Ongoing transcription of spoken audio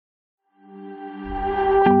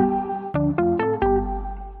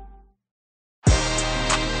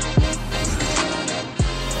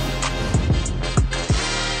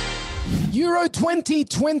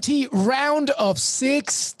2020 round of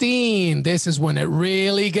 16. This is when it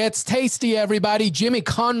really gets tasty, everybody. Jimmy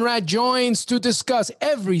Conrad joins to discuss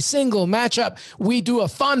every single matchup. We do a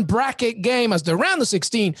fun bracket game as the round of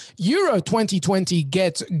 16 Euro 2020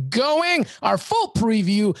 gets going. Our full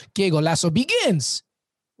preview, Que Golazo, begins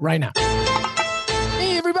right now.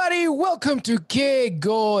 Hey, everybody. Welcome to Que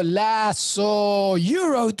Golazo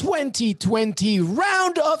Euro 2020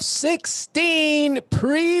 round of 16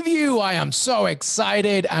 preview. I am so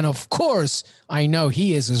excited. And of course, I know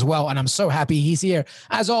he is as well. And I'm so happy he's here.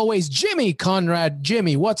 As always, Jimmy Conrad.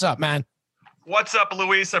 Jimmy, what's up, man? What's up,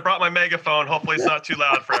 Luis? I brought my megaphone. Hopefully it's not too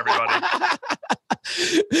loud for everybody.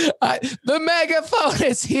 The megaphone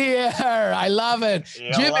is here. I love it.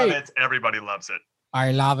 Yeah, Jimmy, I love it. Everybody loves it.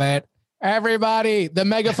 I love it. Everybody, the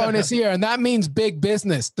megaphone is here, and that means big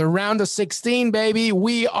business. The round of 16, baby.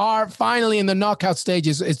 We are finally in the knockout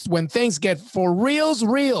stages. It's when things get for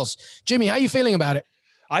reals. Jimmy, how you feeling about it?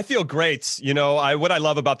 I feel great. You know, what I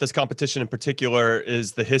love about this competition in particular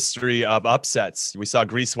is the history of upsets. We saw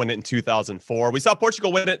Greece win it in 2004. We saw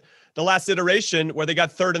Portugal win it the last iteration where they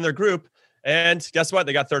got third in their group. And guess what?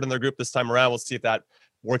 They got third in their group this time around. We'll see if that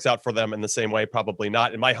works out for them in the same way. Probably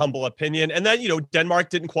not, in my humble opinion. And then, you know,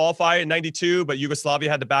 Denmark didn't qualify in 92, but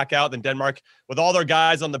Yugoslavia had to back out. Then Denmark, with all their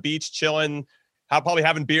guys on the beach chilling, probably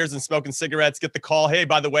having beers and smoking cigarettes, get the call, hey,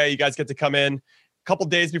 by the way, you guys get to come in. A couple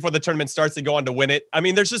days before the tournament starts, they go on to win it. I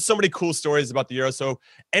mean, there's just so many cool stories about the Euro. So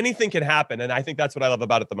anything can happen. And I think that's what I love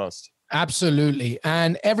about it the most. Absolutely.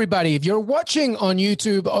 And everybody, if you're watching on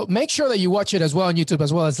YouTube, make sure that you watch it as well on YouTube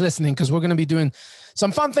as well as listening, because we're going to be doing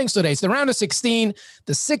some fun things today. It's the round of 16,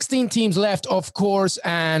 the 16 teams left, of course,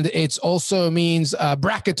 and it also means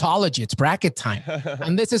bracketology. It's bracket time.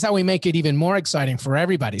 And this is how we make it even more exciting for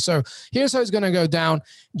everybody. So here's how it's going to go down.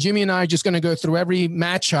 Jimmy and I are just going to go through every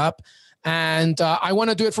matchup. And I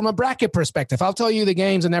want to do it from a bracket perspective. I'll tell you the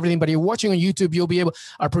games and everything, but you're watching on YouTube, you'll be able,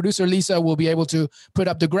 our producer Lisa will be able to put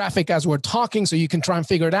up the graphic as we're talking, so you can try and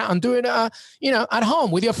figure it out and do it, at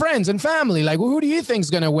home with your friends and family. Like, who do you think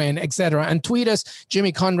is going to win, etc. And tweet us,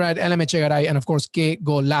 Jimmy Conrad, LM Echegaray, and of course, Que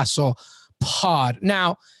Golazo Pod.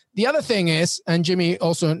 Now, the other thing is, and Jimmy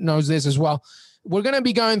also knows this as well, we're going to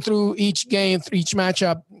be going through each game, each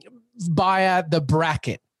matchup via the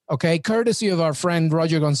bracket. Okay, courtesy of our friend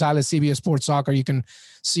Roger Gonzalez, CBS Sports Soccer. You can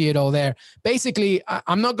see it all there. Basically,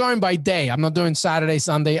 I'm not going by day. I'm not doing Saturday,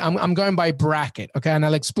 Sunday. I'm going by bracket. Okay, and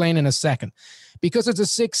I'll explain in a second. Because it's a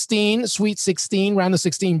Sweet 16, round of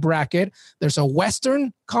 16 bracket, there's a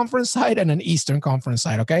Western Conference side and an Eastern Conference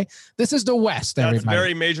side, okay? This is the West, everybody. That's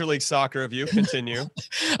very Major League Soccer of you. Continue.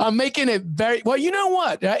 I'm making it very, well, you know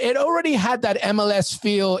what? It already had that MLS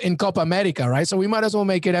feel in Copa America, right? So we might as well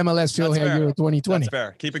make it MLS feel here Euro 2020. That's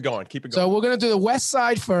fair. Keep it going. So we're going to do the West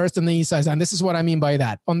side first and the East side. And this is what I mean by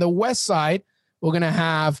that. On the West side, we're going to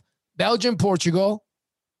have Belgium, Portugal,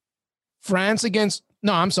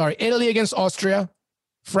 Italy against Austria,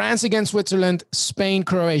 France against Switzerland, Spain,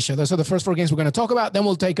 Croatia. Those are the first four games we're going to talk about. Then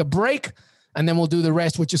we'll take a break, and then we'll do the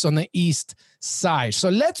rest, which is on the East side. So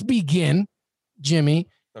let's begin, Jimmy,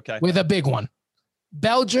 with a big one.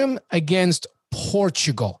 Belgium against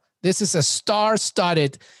Portugal. This is a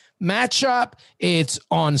star-studded matchup. It's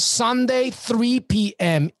on Sunday, 3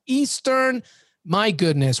 p.m. Eastern. My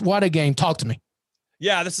goodness, what a game. Talk to me.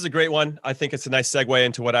 Yeah, this is a great one. I think it's a nice segue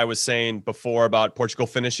into what I was saying before about Portugal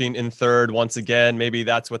finishing in third once again. Maybe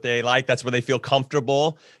that's what they like. That's where they feel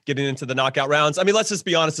comfortable getting into the knockout rounds. I mean, let's just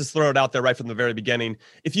be honest. Let's throw it out there right from the very beginning.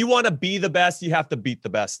 If you want to be the best, you have to beat the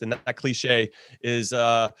best. And that cliche is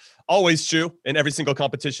always true in every single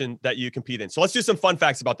competition that you compete in. So let's do some fun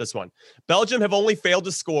facts about this one. Belgium have only failed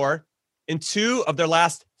to score in 2 of their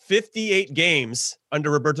last 58 games under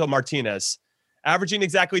Roberto Martinez, averaging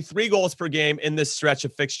exactly 3 goals per game in this stretch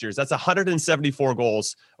of fixtures. That's 174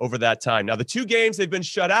 goals over that time. Now, the 2 games they've been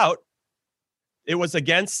shut out, it was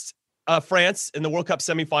against France in the World Cup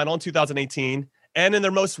semifinal in 2018, and in their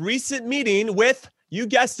most recent meeting with, you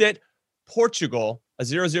guessed it, Portugal, a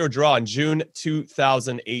 0-0 draw in June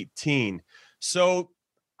 2018. So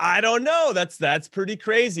I don't know. That's pretty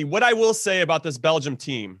crazy. What I will say about this Belgium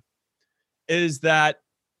team is that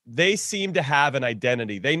they seem to have an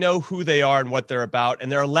identity. They know who they are and what they're about,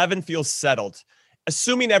 and their 11 feels settled,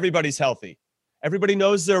 assuming everybody's healthy. Everybody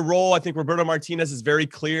knows their role. I think Roberto Martinez is very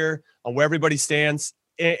clear on where everybody stands.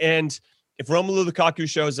 And if Romelu Lukaku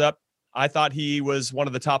shows up, I thought he was one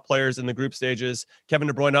of the top players in the group stages. Kevin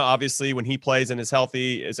De Bruyne, obviously, when he plays and is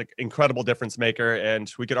healthy, is an incredible difference maker.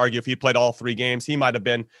 And we could argue if he played all 3 games, he might have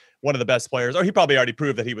been one of the best players, or he probably already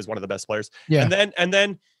proved that he was one of the best players. Yeah. And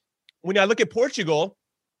then when I look at Portugal,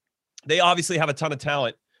 they obviously have a ton of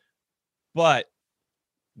talent, but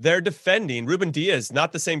they're defending. Ruben Diaz,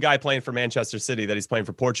 not the same guy playing for Manchester City that he's playing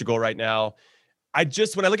for Portugal right now.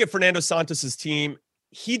 When I look at Fernando Santos's team,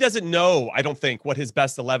 he doesn't know, I don't think, what his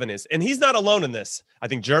best 11 is. And he's not alone in this. I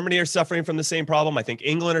think Germany are suffering from the same problem. I think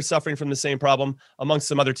England are suffering from the same problem, amongst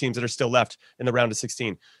some other teams that are still left in the round of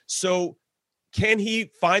 16. So can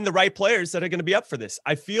he find the right players that are going to be up for this?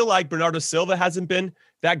 I feel like Bernardo Silva hasn't been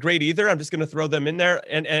that great either. I'm just going to throw them in there.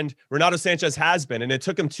 And Renato Sanchez has been. And it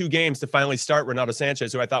took him 2 games to finally start Renato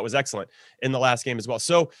Sanchez, who I thought was excellent in the last game as well.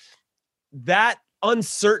 So that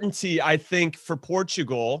uncertainty, I think, for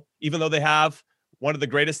Portugal, even though they have one of the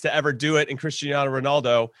greatest to ever do it in Cristiano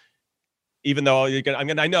Ronaldo, even though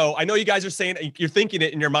I know you guys are saying, you're thinking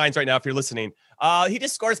it in your minds right now if you're listening. He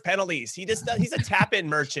just scores penalties. He's a tap-in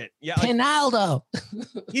merchant. Yeah, Ronaldo.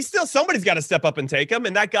 Somebody's got to step up and take him,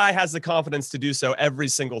 and that guy has the confidence to do so every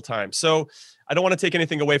single time. So I don't want to take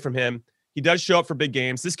anything away from him. He does show up for big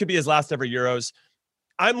games. This could be his last ever Euros.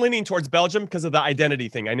 I'm leaning towards Belgium because of the identity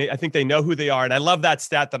thing. I think they know who they are, and I love that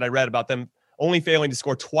stat that I read about them only failing to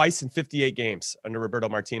score twice in 58 games under Roberto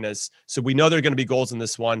Martinez. So we know there are going to be goals in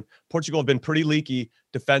this one. Portugal have been pretty leaky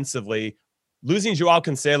defensively. Losing Joao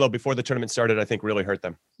Cancelo before the tournament started, I think, really hurt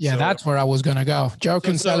them. Yeah, that's where I was going to go. Joao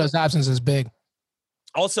Cancelo's absence is big.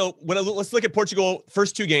 Also, let's look at Portugal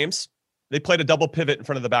first 2 games. They played a double pivot in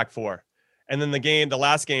front of the back 4. And then the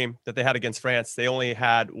last game that they had against France, they only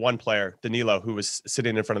had one player, Danilo, who was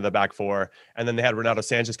sitting in front of the back 4. And then they had Renato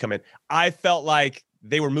Sanchez come in. I felt like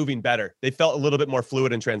they were moving better. They felt a little bit more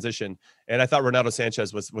fluid in transition. And I thought Renato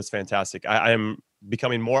Sanchez was fantastic. I'm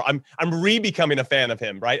becoming re-becoming a fan of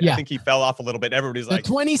him, right? Yeah. I think he fell off a little bit. Everybody's like,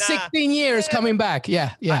 2016 years coming back.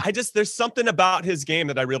 Yeah. There's something about his game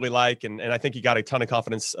that I really like. And I think he got a ton of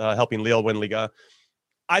confidence helping Lille win Liga.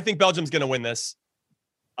 I think Belgium's going to win this.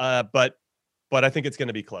 But I think it's going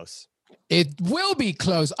to be close. It will be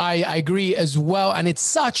close. I agree as well. And it's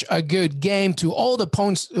such a good game to all the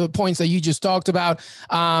points that you just talked about.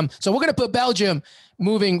 So we're going to put Belgium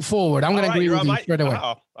moving forward. I'm going to agree with you straight away.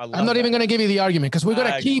 Wow, I'm not even going to give you the argument because we're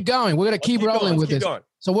going to keep going. We're going to keep rolling with this.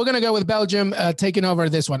 So we're going to go with Belgium taking over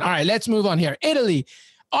this one. All right, let's move on here. Italy,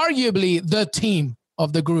 arguably the team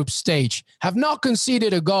of the group stage, have not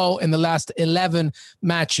conceded a goal in the last 11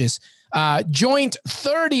 matches. Joint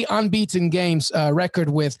 30 unbeaten games record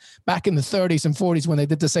with back in the 30s and 40s when they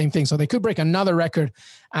did the same thing. So they could break another record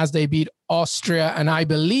as they beat Austria, and I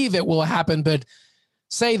believe it will happen. But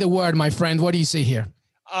say the word, my friend. What do you see here?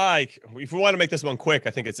 If we want to make this one quick, I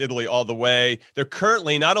think it's Italy all the way. They're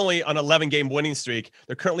currently not only on an 11-game winning streak,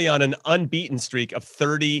 they're currently on an unbeaten streak of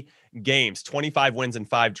 30 games, 25 wins and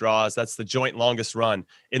 5 draws. That's the joint longest run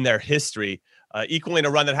in their history, equaling a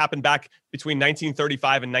run that happened back between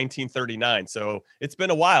 1935 and 1939. So it's been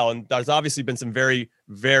a while, and there's obviously been some very,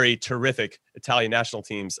 very terrific Italian national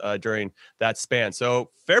teams during that span.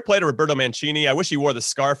 So fair play to Roberto Mancini. I wish he wore the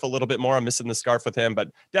scarf a little bit more. I'm missing the scarf with him, but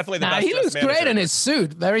definitely the best. He looks great in his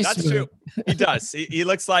suit. That's true. He does. He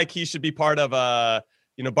looks like he should be part of a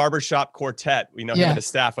barbershop quartet. Him and his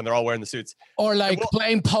staff when they're all wearing the suits, or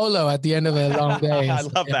playing polo at the end of a long day. I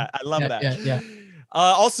love that. Yeah.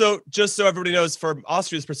 Also, just so everybody knows, from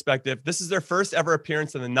Austria's perspective, this is their first ever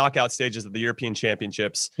appearance in the knockout stages of the European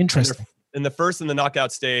Championships. Interesting. In the first in the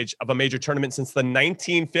knockout stage of a major tournament since the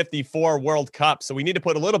 1954 World Cup. So we need to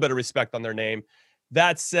put a little bit of respect on their name.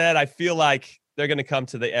 That said, I feel like they're going to come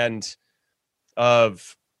to the end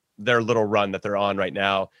of their little run that they're on right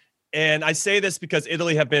now. And I say this because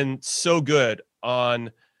Italy have been so good on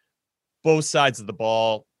both sides of the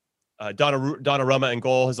ball. Donnarumma in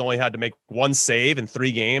goal has only had to make 1 save in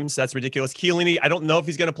 3 games. That's ridiculous. Chiellini, I don't know if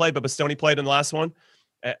he's going to play, but Bastoni played in the last one,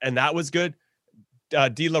 and that was good.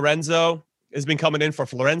 Di Lorenzo has been coming in for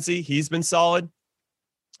Florenzi. He's been solid.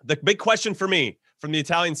 The big question for me from the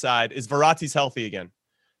Italian side is Verratti's healthy again.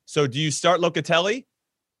 So do you start Locatelli,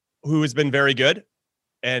 who has been very good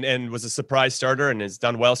and was a surprise starter and has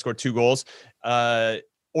done well, scored 2 goals,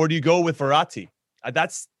 or do you go with Verratti?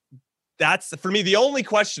 That's for me the only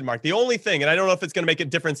question mark, the only thing, and I don't know if it's going to make a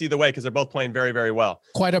difference either way because they're both playing very, very well.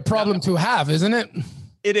 Quite a problem to have, isn't it?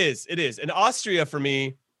 It is. And Austria, for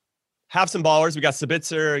me, have some ballers. We got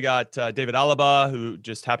Sabitzer, we got David Alaba, who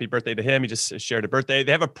just happy birthday to him. He just shared a birthday.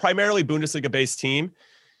 They have a primarily Bundesliga-based team,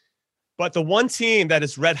 but the one team that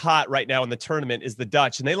is red hot right now in the tournament is the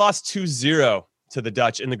Dutch, and they lost 2-0 to the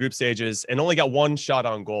Dutch in the group stages and only got 1 shot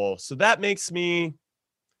on goal. So that makes me.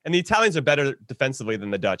 And the Italians are better defensively than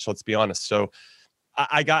the Dutch, let's be honest. So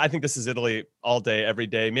I think this is Italy all day, every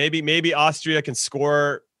day. Maybe Austria can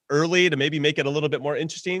score early to maybe make it a little bit more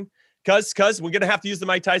interesting. Because we're going to have to use the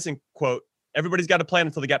Mike Tyson quote. Everybody's got a plan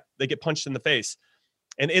until they get punched in the face.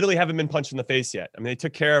 And Italy haven't been punched in the face yet. I mean, they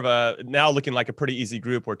took care of now looking like a pretty easy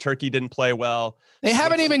group where Turkey didn't play well. They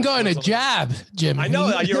haven't even gotten a jab, Jim. I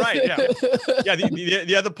know, you're right. Yeah. Yeah.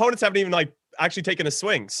 The other opponents haven't even actually taken a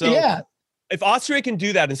swing. So yeah, if Austria can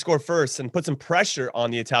do that and score first and put some pressure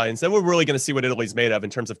on the Italians, then we're really going to see what Italy's made of in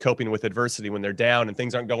terms of coping with adversity when they're down and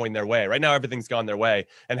things aren't going their way. Right now, everything's gone their way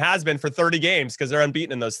and has been for 30 games because they're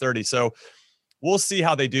unbeaten in those 30. So we'll see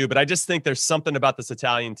how they do. But I just think there's something about this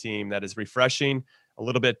Italian team that is refreshing, a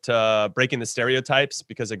little bit breaking the stereotypes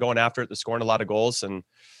because they're going after it. They're scoring a lot of goals. And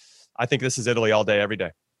I think this is Italy all day, every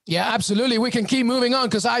day. Yeah, absolutely. We can keep moving on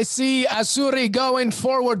because I see Azzurri going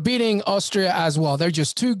forward, beating Austria as well. They're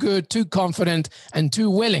just too good, too confident, and too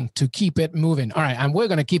willing to keep it moving. All right, and we're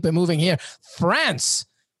going to keep it moving here. France,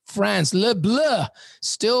 Le Bleu,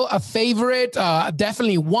 still a favorite,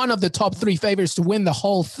 definitely one of the top 3 favorites to win the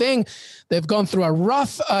whole thing. They've gone through a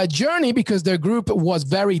rough journey because their group was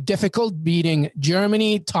very difficult, beating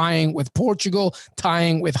Germany, tying with Portugal,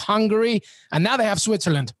 tying with Hungary, and now they have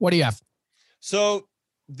Switzerland. What do you have? So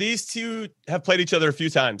these two have played each other a few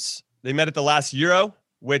times. They met at the last Euro,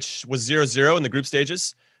 which was 0-0 in the group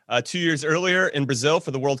stages. 2 years earlier in Brazil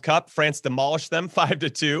for the World Cup, France demolished them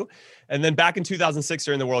 5-2. And then back in 2006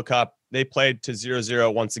 during the World Cup, they played to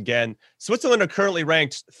 0-0 once again. Switzerland are currently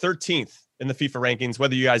ranked 13th in the FIFA rankings,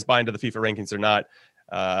 whether you guys buy into the FIFA rankings or not.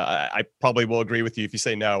 I probably will agree with you if you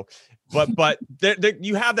say no. But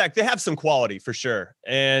you have that. They have some quality for sure.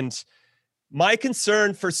 And my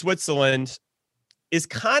concern for Switzerland is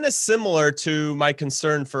kind of similar to my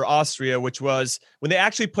concern for Austria, which was when they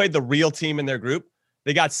actually played the real team in their group,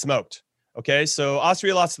 they got smoked. Okay, so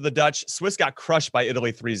Austria lost to the Dutch. Swiss got crushed by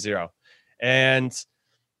Italy 3-0. And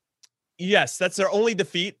yes, that's their only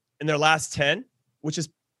defeat in their last 10, which is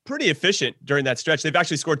pretty efficient during that stretch. They've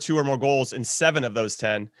actually scored 2 or more goals in 7 of those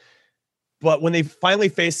 10. But when they finally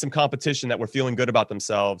faced some competition that were feeling good about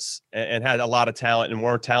themselves and had a lot of talent and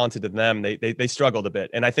more talented than them, they struggled a bit.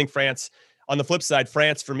 And I think France, on the flip side,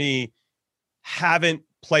 France, for me, haven't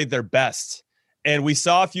played their best. And we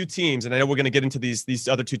saw a few teams, and I know we're going to get into these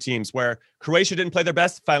other 2 teams, where Croatia didn't play their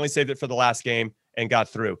best, finally saved it for the last game and got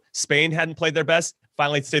through. Spain hadn't played their best,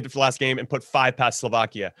 finally saved it for the last game and put 5 past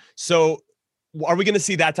Slovakia. So are we going to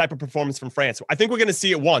see that type of performance from France? I think we're going to see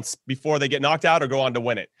it once before they get knocked out or go on to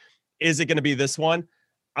win it. Is it going to be this one?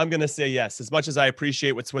 I'm going to say yes. As much as I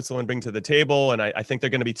appreciate what Switzerland bring to the table, and I think they're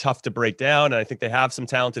going to be tough to break down, and I think they have some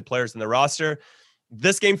talented players in the roster,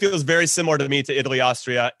 this game feels very similar to me to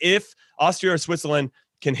Italy-Austria. If Austria or Switzerland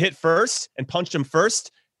can hit first and punch them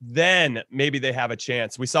first, then maybe they have a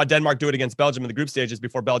chance. We saw Denmark do it against Belgium in the group stages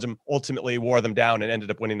before Belgium ultimately wore them down and ended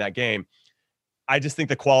up winning that game. I just think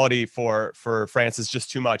the quality for France is just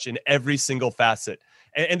too much in every single facet.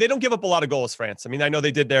 And they don't give up a lot of goals, France. I mean, I know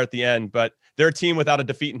they did there at the end, but they're a team without a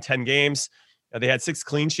defeat in 10 games. They had 6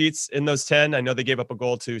 clean sheets in those 10. I know they gave up a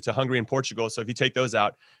goal to Hungary and Portugal. So if you take those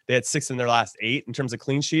out, they had 6 in their last 8 in terms of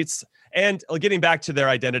clean sheets. And getting back to their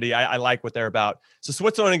identity, I like what they're about. So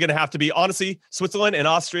Switzerland are going to have to be, honestly, Switzerland and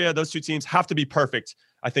Austria, those 2 teams have to be perfect,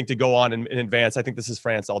 I think, to go on and advance. I think this is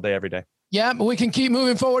France all day, every day. Yeah, but we can keep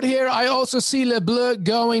moving forward here. I also see Le Bleu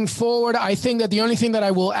going forward. I think that the only thing that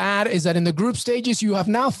I will add is that in the group stages, you have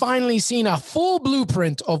now finally seen a full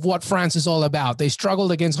blueprint of what France is all about. They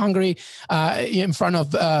struggled against Hungary in front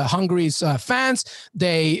of Hungary's fans.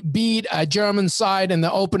 They beat a German side in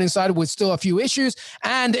the opening side with still a few issues.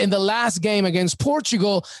 And in the last game against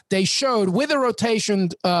Portugal, they showed, with a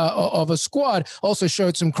rotation of a squad, also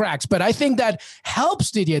showed some cracks. But I think that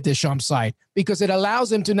helps Didier Deschamps' side, because it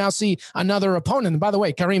allows him to now see another opponent. And by the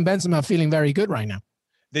way, Karim Benzema feeling very good right now.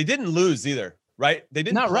 They didn't lose either, right? They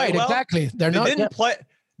didn't. Not play right, well. Exactly.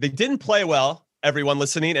 They didn't play well. Everyone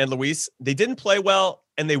listening, and Luis, they didn't play well,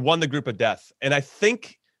 and they won the group of death. And I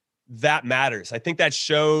think that matters. I think that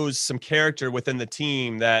shows some character within the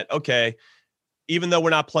team that, okay, even though we're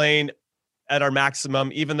not playing at our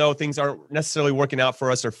maximum, even though things aren't necessarily working out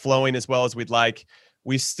for us or flowing as well as we'd like,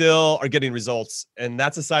 we still are getting results. And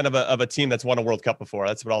that's a sign of a team that's won a World Cup before.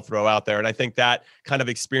 That's what I'll throw out there. And I think that kind of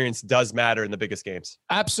experience does matter in the biggest games.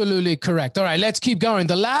 Absolutely correct. All right, let's keep going.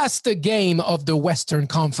 The last game of the Western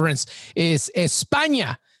Conference is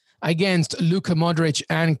España against Luka Modric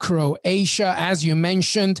and Croatia. As you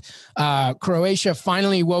mentioned, Croatia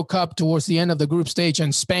finally woke up towards the end of the group stage,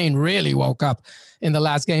 and Spain really woke up in the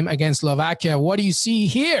last game against Slovakia. What do you see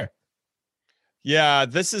here? Yeah,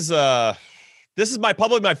 this is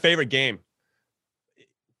probably my favorite game.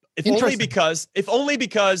 If only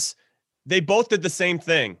because they both did the same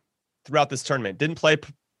thing throughout this tournament. Didn't play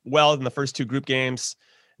well in the first 2 group games,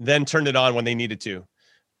 then turned it on when they needed to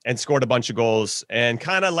and scored a bunch of goals and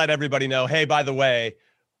kind of let everybody know, hey, by the way,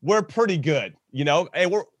 we're pretty good, Hey,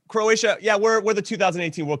 we're Croatia. Yeah, we're the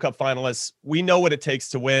 2018 World Cup finalists. We know what it takes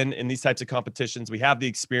to win in these types of competitions. We have the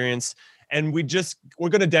experience, and we're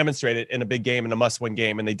going to demonstrate it in a big game, in a must-win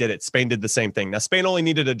game, and they did it. Spain did the same thing. Now, Spain only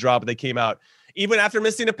needed a draw, but they came out even after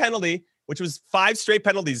missing a penalty, which was 5 straight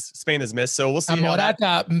penalties Spain has missed. So we'll see.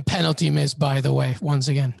 Morata penalty miss, by the way, once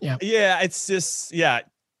again. Yeah. Yeah, it's just,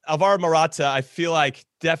 Alvaro Morata, I feel like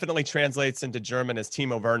definitely translates into German as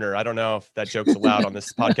Timo Werner. I don't know if that joke's allowed on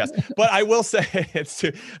this podcast, but I will say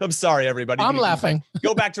I'm sorry, everybody. I'm laughing.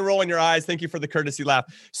 Go back to rolling your eyes. Thank you for the courtesy laugh.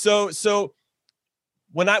 So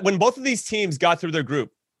when both of these teams got through their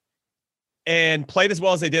group and played as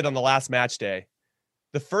well as they did on the last match day,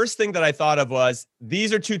 the first thing that I thought of was,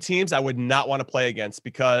 these are two teams I would not want to play against,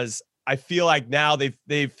 because I feel like now they've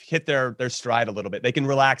hit their stride a little bit. They can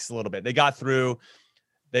relax a little bit. They got through.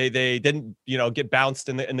 They didn't, get bounced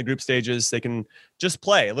in the group stages. They can just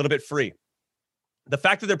play a little bit free. The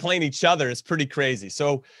fact that they're playing each other is pretty crazy.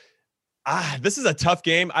 So this is a tough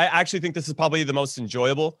game. I actually think this is probably the most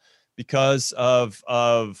enjoyable because of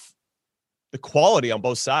the quality on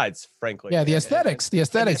both sides, frankly. Yeah, the aesthetics. And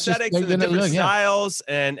the different styles,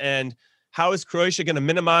 and how is Croatia going to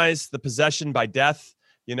minimize the possession by death,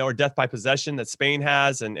 or death by possession that Spain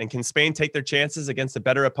has, and can Spain take their chances against a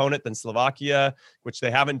better opponent than Slovakia, which they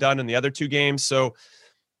haven't done in the other 2 games. So,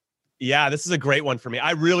 yeah, this is a great one for me.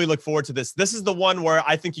 I really look forward to this. This is the one where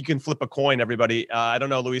I think you can flip a coin, everybody. I don't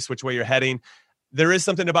know, Luis, which way you're heading. There is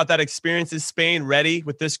something about that experience. Is Spain ready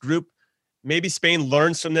with this group? Maybe Spain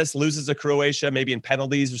learns from this, loses to Croatia, maybe in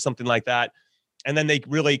penalties or something like that. And then they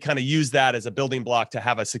really kind of use that as a building block to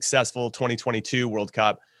have a successful 2022 World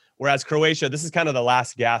Cup. Whereas Croatia, this is kind of the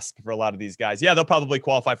last gasp for a lot of these guys. Yeah, they'll probably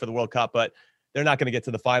qualify for the World Cup, but they're not going to get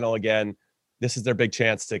to the final again. This is their big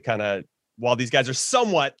chance to kind of, while these guys are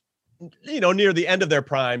somewhat, near the end of their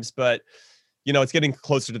primes, but it's getting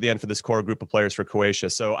closer to the end for this core group of players for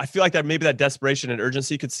Croatia. So I feel like that maybe that desperation and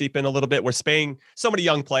urgency could seep in a little bit, where Spain, so many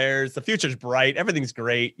young players, the future's bright, everything's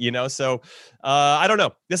great, So I don't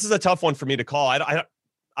know. This is a tough one for me to call.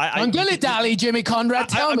 I'm dilly-dally, Jimmy Conrad.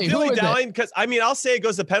 Tell me. I'm dilly-dallying because, I'll say it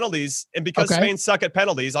goes to penalties, and because Spain suck at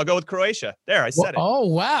penalties, I'll go with Croatia. There, I said it. Oh,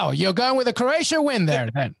 wow. You're going with a Croatia win there,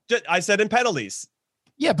 then. I said in penalties.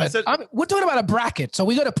 Yeah, but we're talking about a bracket, so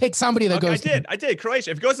we got to pick somebody that goes. I did.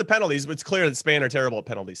 Croatia. If it goes to penalties, it's clear that Spain are terrible at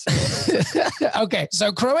penalties. Okay,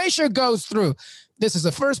 so Croatia goes through. This is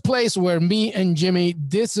the first place where me and Jimmy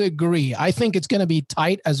disagree. I think it's going to be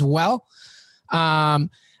tight as well. And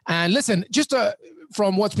listen, just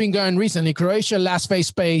from what's been going recently, Croatia last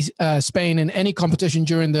faced Spain in any competition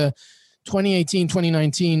during the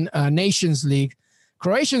 2018-2019 Nations League.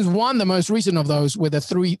 Croatians won the most recent of those with a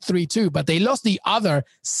 3-2, but they lost the other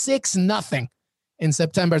 6-0 in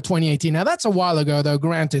September 2018. Now, that's a while ago, though,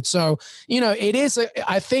 granted. So, it is,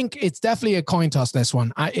 I think it's definitely a coin toss, this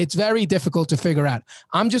one. It's very difficult to figure out.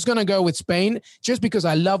 I'm just going to go with Spain just because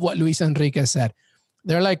I love what Luis Enrique said.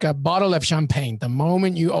 They're like a bottle of champagne. The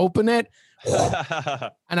moment you open it,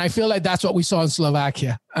 and I feel like that's what we saw in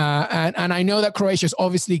Slovakia. And I know that Croatia is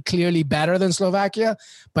obviously clearly better than Slovakia,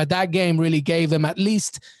 but that game really gave them at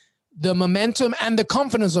least the momentum and the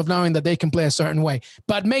confidence of knowing that they can play a certain way.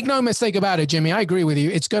 But make no mistake about it, Jimmy, I agree with you.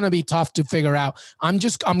 It's going to be tough to figure out. I'm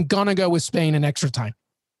going to go with Spain in extra time.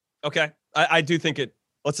 Okay. I do think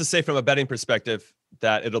let's just say from a betting perspective,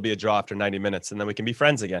 that it'll be a draw after 90 minutes, and then we can be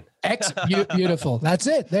friends again. Beautiful. That's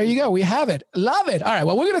it. There you go. We have it. Love it. All right.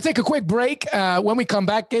 Well, we're going to take a quick break. When we come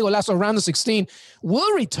back, Que Golazo round of 16,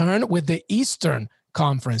 we'll return with the Eastern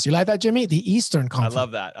Conference. You like that, Jimmy? The Eastern Conference.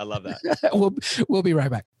 I love that. We'll be right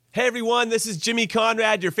back. Hey, everyone. This is Jimmy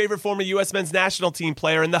Conrad, your favorite former U.S. men's national team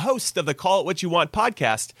player and the host of the Call It What You Want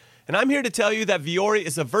podcast. And I'm here to tell you that Vuori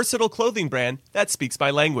is a versatile clothing brand that speaks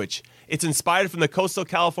my language. It's inspired from the coastal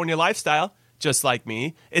California lifestyle, just like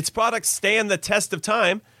me. Its products stand the test of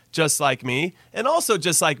time, just like me. And also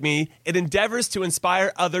just like me, it endeavors to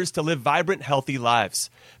inspire others to live vibrant, healthy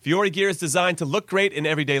lives. Vuori gear is designed to look great in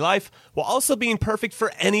everyday life while also being perfect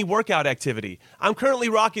for any workout activity. I'm currently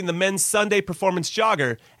rocking the men's Sunday Performance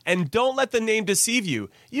Jogger, and don't let the name deceive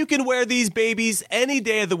you. You can wear these babies any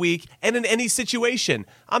day of the week and in any situation.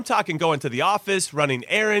 I'm talking going to the office, running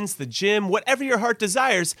errands, the gym, whatever your heart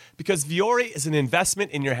desires, because Vuori is an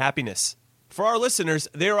investment in your happiness. For our listeners,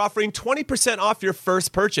 they are offering 20% off your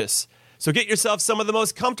first purchase. So get yourself some of the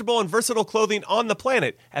most comfortable and versatile clothing on the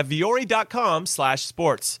planet at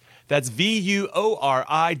vuori.com/sports. That's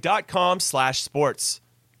VUORI.com/sports.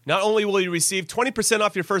 Not only will you receive 20%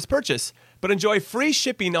 off your first purchase, but enjoy free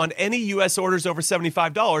shipping on any U.S. orders over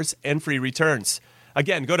 $75 and free returns.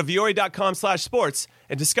 Again, go to vuori.com/sports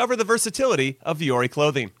and discover the versatility of Vuori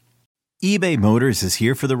clothing. eBay Motors is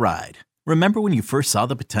here for the ride. Remember when you first saw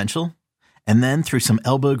the potential? And then through some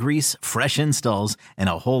elbow grease, fresh installs, and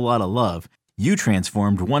a whole lot of love, you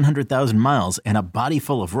transformed 100,000 miles and a body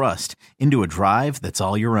full of rust into a drive that's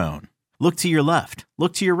all your own. Look to your left.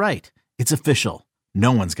 Look to your right. It's official.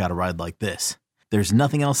 No one's got a ride like this. There's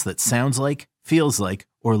nothing else that sounds like, feels like,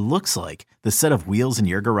 or looks like the set of wheels in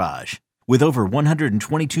your garage. With over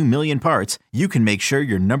 122 million parts, you can make sure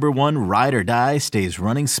your number one ride or die stays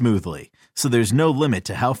running smoothly. So there's no limit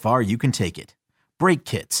to how far you can take it. Brake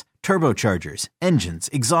kits, turbochargers, engines,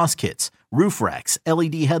 exhaust kits, roof racks,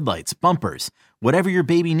 LED headlights, bumpers, whatever your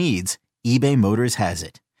baby needs, eBay Motors has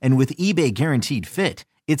it. And with eBay Guaranteed Fit,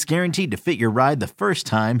 it's guaranteed to fit your ride the first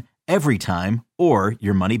time, every time, or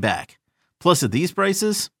your money back. Plus at these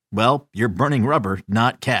prices, well, you're burning rubber,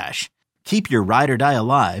 not cash. Keep your ride or die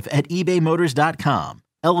alive at ebaymotors.com.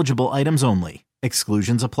 Eligible items only.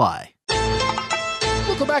 Exclusions apply.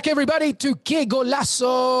 Welcome back, everybody, to Que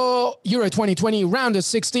Golazo Euro 2020 Round of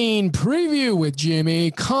 16 preview with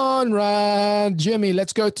Jimmy Conrad. Jimmy,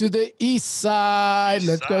 let's go to the east side.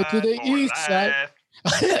 Let's go to the east side.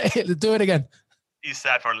 Let's do it again. East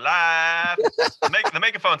side for live. The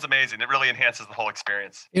megaphone's amazing. It really enhances the whole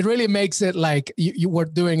experience. It really makes it like you were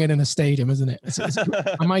doing it in a stadium, isn't it?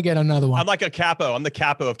 I might get another one. I'm like a capo. I'm the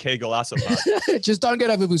capo of Que Golazo. Just don't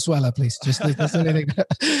get a Vuvuzela, please. Just that's anything.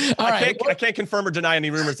 All right. I can't confirm or deny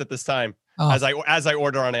any rumors at this time. As I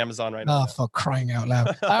order on Amazon right now. Oh, for crying out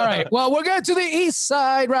loud. All right. Well, we're going to the east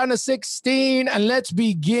side, round of 16. And let's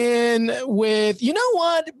begin with, you know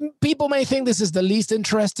what? People may think this is the least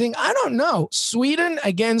interesting. I don't know. Sweden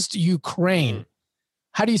against Ukraine.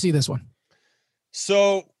 How do you see this one?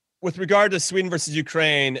 So with regard to Sweden versus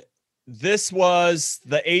Ukraine, this was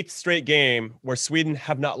the 8th straight game where Sweden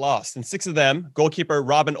have not lost. And 6 of them, goalkeeper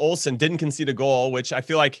Robin Olsen didn't concede a goal, which I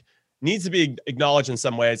feel like needs to be acknowledged in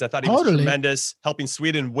some ways. I thought he was tremendous, helping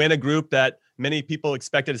Sweden win a group that many people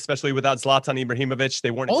expected, especially without Zlatan Ibrahimovic. They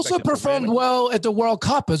weren't also performed well at the World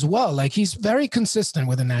Cup as well. Like, he's very consistent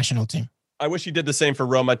with the national team. I wish he did the same for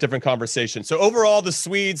Roma. Different conversation. So overall, the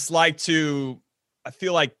Swedes like to, I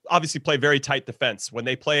feel like, obviously play very tight defense. When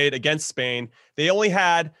they played against Spain, they only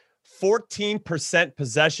had 14%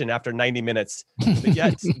 possession after 90 minutes, but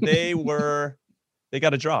yet they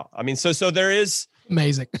got a draw. I mean, so there is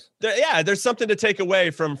amazing. There's something to take away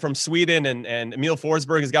from Sweden, and Emil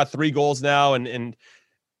Forsberg has got 3 goals now. And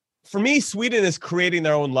for me, Sweden is creating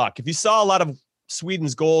their own luck. If you saw a lot of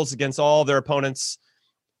Sweden's goals against all their opponents,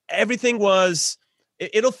 everything was,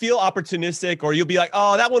 it'll feel opportunistic, or you'll be like,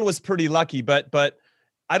 oh, that one was pretty lucky, but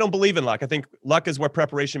I don't believe in luck. I think luck is where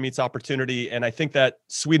preparation meets opportunity. And I think that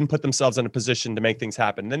Sweden put themselves in a position to make things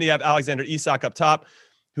happen. And then you have Alexander Isak up top,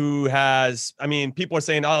 who has, I mean, people are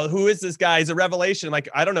saying, oh, who is this guy? He's a revelation. Like,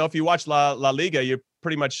 I don't know. If you watch La Liga, you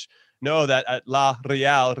pretty much know that at Real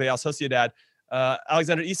Sociedad,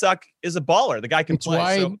 Alexander Isak is a baller. The guy can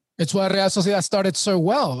play. It's why Real Sociedad started so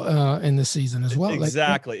well in the season as well.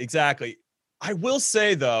 Exactly. I will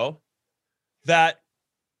say, though, that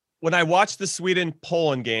when I watched the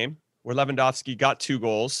Sweden-Poland game, where Lewandowski got 2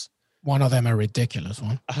 goals. One of them a ridiculous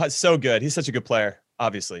one. So good. He's such a good player.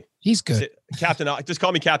 Obviously, he's good. Captain, just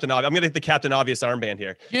call me Captain Obvious. I'm going to hit the Captain Obvious armband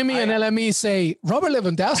here. Jimmy and LME say Robert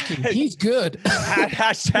Lewandowski. He's good.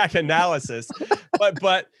 Hashtag analysis.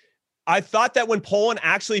 But I thought that when Poland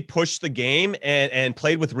actually pushed the game and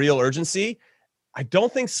played with real urgency, I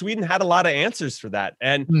don't think Sweden had a lot of answers for that.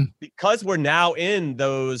 And because we're now in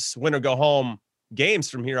those win or go home games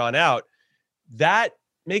from here on out, that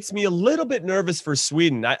makes me a little bit nervous for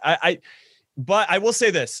Sweden. But I will say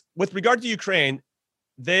this with regard to Ukraine.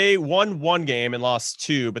 They won 1 game and lost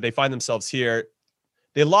 2, but they find themselves here.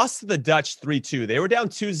 They lost to the Dutch 3-2. They were down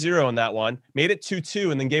 2-0 in that one, made it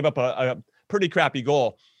 2-2, and then gave up a pretty crappy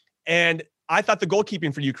goal. And I thought the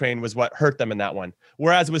goalkeeping for Ukraine was what hurt them in that one.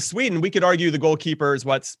 Whereas with Sweden, we could argue the goalkeeper is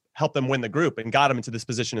what's helped them win the group and got them into this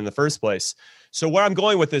position in the first place. So where I'm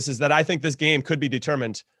going with this is that I think this game could be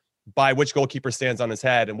determined by which goalkeeper stands on his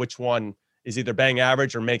head and which one is either bang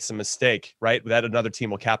average or makes a mistake, right? That another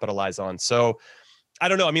team will capitalize on. So I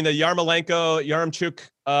don't know. I mean, the Yaremchuk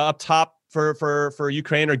up top for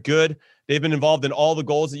Ukraine are good. They've been involved in all the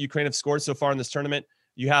goals that Ukraine have scored so far in this tournament.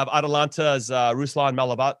 You have Atalanta's Ruslan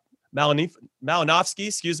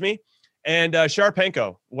Malinovsky, and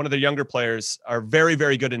Sharpenko, one of their younger players, are very,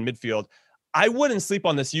 very good in midfield. I wouldn't sleep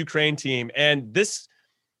on this Ukraine team. And it's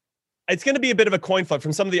going to be a bit of a coin flip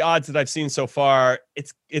from some of the odds that I've seen so far.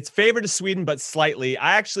 It's favored to Sweden, but slightly.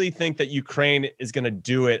 I actually think that Ukraine is going to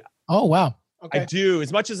do it. Oh, wow. Okay. I do.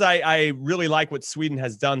 As much as I really like what Sweden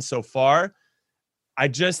has done so far, I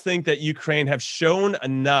just think that Ukraine have shown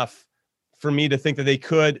enough for me to think that they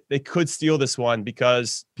could steal this one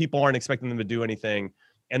because people aren't expecting them to do anything,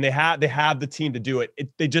 and they have the team to do it.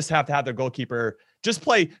 They just have to have their goalkeeper just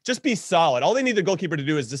be solid. All they need the goalkeeper to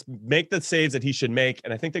do is just make the saves that he should make,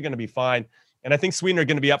 and I think they're going to be fine. And I think Sweden are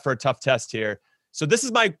going to be up for a tough test here. So this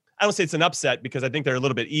is I don't say it's an upset because I think they're a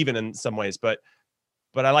little bit even in some ways, but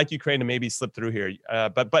I like Ukraine to maybe slip through here.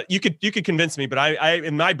 But you could convince me, but I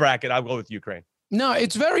in my bracket, I'll go with Ukraine. No,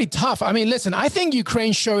 it's very tough. I mean, listen, I think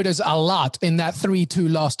Ukraine showed us a lot in that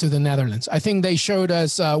 3-2 loss to the Netherlands. I think they showed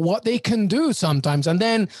us what they can do sometimes. And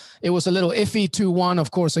then it was a little iffy 2-1,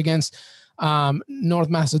 of course, against North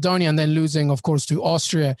Macedonia, and then losing, of course, to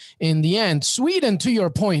Austria in the end. Sweden, to your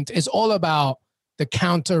point, is all about the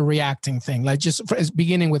counter reacting thing, like just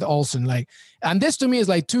beginning with Olsen, and this to me is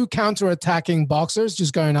like two counter attacking boxers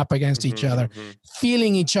just going up against each other,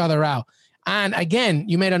 feeling each other out. And again,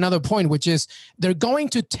 you made another point, which is they're going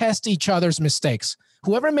to test each other's mistakes.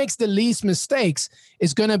 Whoever makes the least mistakes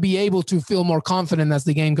is going to be able to feel more confident as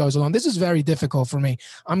the game goes along. This is very difficult for me.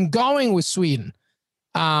 I'm going with Sweden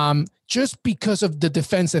just because of the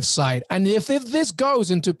defensive side. And if this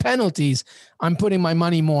goes into penalties, I'm putting my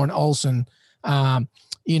money more on Olsen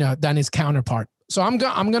than his counterpart. So I'm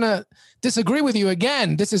going to disagree with you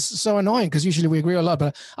again. This is so annoying because usually we agree a lot,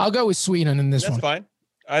 but I'll go with Sweden in this one. That's fine.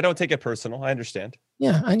 I don't take it personal. I understand.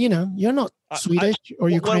 Yeah. And you're not Swedish or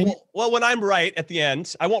Ukrainian. Well, when I'm right at the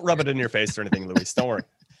end, I won't rub it in your face or anything, Luis. Don't worry.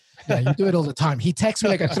 Yeah, you do it all the time. He texts me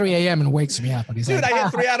like at 3 a.m. and wakes me up. And he's Dude, like, I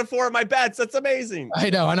hit 3 out of 4 of my bets. That's amazing. I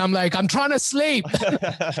know. And I'm like, I'm trying to sleep.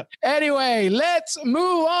 Anyway, let's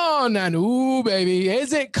move on. And ooh, baby,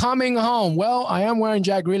 is it coming home? Well, I am wearing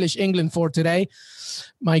Jack Grealish England for today.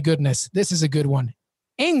 My goodness, this is a good one.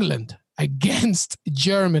 England against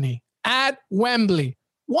Germany at Wembley.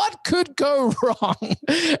 What could go wrong?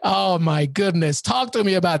 Oh, my goodness. Talk to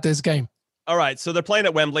me about this game. All right, so they're playing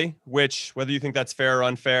at Wembley, which whether you think that's fair or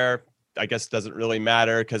unfair, I guess doesn't really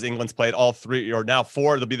matter because England's played all 3 or now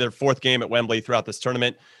 4. They'll be their 4th game at Wembley throughout this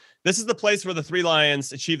tournament. This is the place where the Three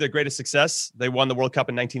Lions achieved their greatest success. They won the World Cup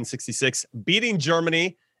in 1966, beating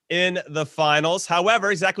Germany in the finals. However,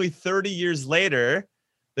 exactly 30 years later,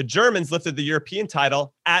 the Germans lifted the European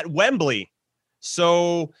title at Wembley.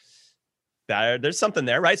 So there's something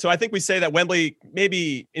there, right? So I think we say that Wembley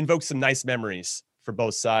maybe invokes some nice memories for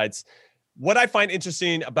both sides. What I find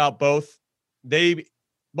interesting about both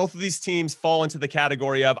of these teams fall into the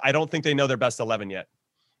category of I don't think they know their best 11 yet.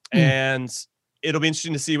 And it'll be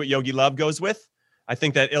interesting to see what Yogi Love goes with. I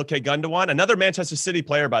think that Ilkay Gundogan, another Manchester City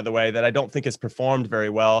player, by the way, that I don't think has performed very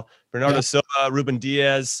well. Bernardo Silva, Ruben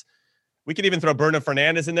Diaz. We could even throw Bruno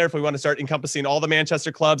Fernandes in there if we want to start encompassing all the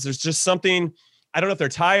Manchester clubs. There's just something, I don't know if they're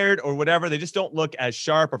tired or whatever. They just don't look as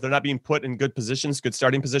sharp, or if they're not being put in good positions, good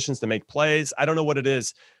starting positions to make plays. I don't know what it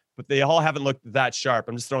is, but they all haven't looked that sharp.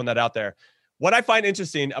 I'm just throwing that out there. What I find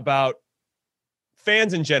interesting about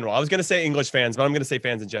fans in general, I was going to say English fans, but I'm going to say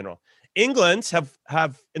fans in general. England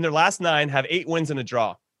have in their last 9 have 8 wins and a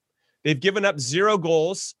draw. They've given up 0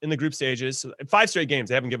 goals in the group stages. 5 straight games,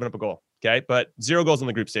 they haven't given up a goal. Okay, but 0 goals in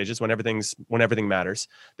the group stages when everything matters.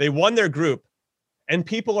 They won their group, and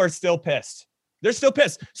people are still pissed. They're still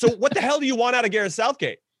pissed. So what the hell do you want out of Gareth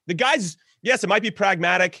Southgate? The guys, yes, it might be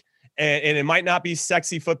pragmatic. And it might not be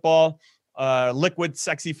sexy football, liquid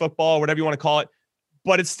sexy football, whatever you want to call it,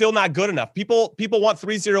 but it's still not good enough. People want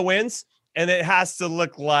 3-0 wins, and it has to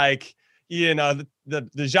look like, the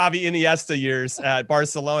Xavi Iniesta years at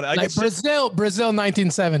Barcelona. Like Brazil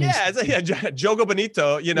 1970s. Yeah, Jogo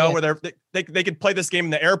Bonito, where they could play this game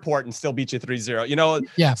in the airport and still beat you 3-0,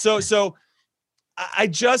 Yeah. So I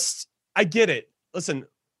get it. Listen,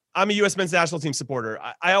 I'm a U.S. men's national team supporter.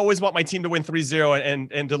 I always want my team to win 3-0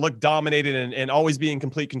 and to look dominated and always be in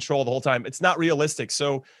complete control the whole time. It's not realistic.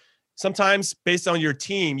 So sometimes based on your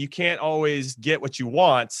team, you can't always get what you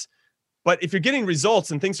want. But if you're getting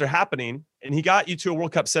results and things are happening, and he got you to a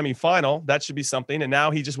World Cup semifinal, that should be something. And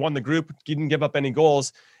now he just won the group. He didn't give up any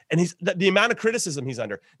goals. And he's the amount of criticism he's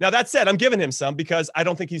under. Now, that said, I'm giving him some because I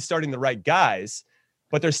don't think he's starting the right guys,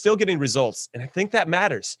 but they're still getting results. And I think that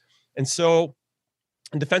matters. And so,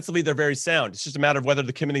 and defensively, they're very sound. It's just a matter of whether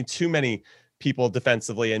they're committing too many people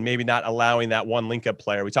defensively and maybe not allowing that one link-up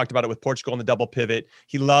player. We talked about it with Portugal in the double pivot.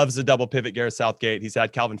 He loves the double pivot, Gareth Southgate. He's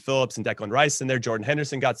had Calvin Phillips and Declan Rice in there. Jordan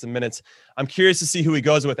Henderson got some minutes. I'm curious to see who he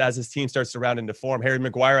goes with as his team starts to round into form. Harry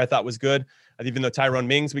Maguire, I thought, was good. Even though Tyrone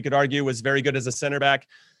Mings, we could argue, was very good as a center back.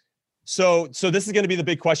 So this is going to be the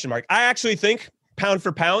big question mark. I actually think, pound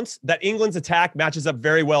for pound, that England's attack matches up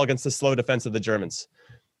very well against the slow defense of the Germans.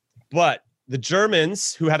 But the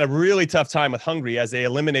Germans, who had a really tough time with Hungary as they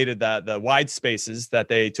eliminated the wide spaces that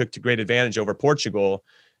they took to great advantage over Portugal,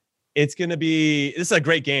 This is a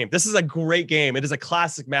great game. This is a great game. It is a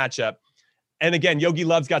classic matchup. And again, Yogi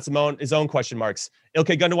Love's got his own question marks.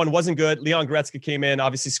 Ilkay Gundogan wasn't good. Leon Goretzka came in,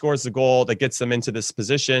 obviously scores the goal that gets them into this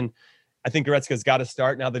position. I think Goretzka's got to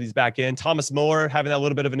start now that he's back in. Thomas Muller having that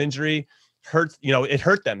little bit of an injury it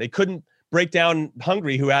hurt them. They couldn't break down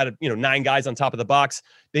Hungary, who had 9 guys on top of the box.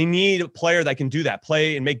 They need a player that can do that,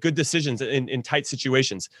 play and make good decisions in tight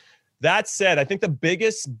situations. That said, I think the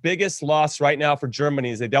biggest loss right now for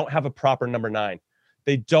Germany is they don't have a proper number 9.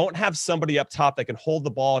 They don't have somebody up top that can hold the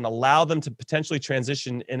ball and allow them to potentially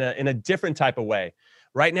transition in a different type of way.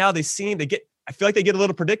 Right now, I feel like they get a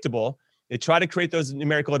little predictable. They try to create those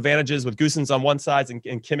numerical advantages with Goossens on one side and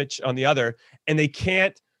Kimmich on the other, and they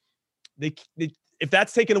can't. If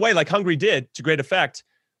that's taken away, like Hungary did to great effect,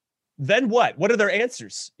 then what? What are their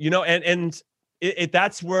answers?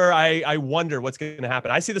 That's where I wonder what's going to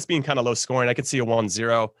happen. I see this being kind of low scoring. I could see a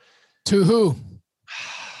 1-0. To who?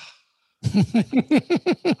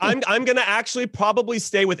 I'm going to actually probably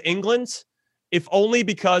stay with England, if only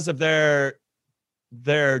because of their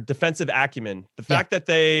defensive acumen. The fact that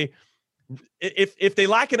if they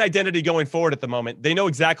lack an identity going forward at the moment, they know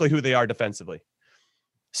exactly who they are defensively.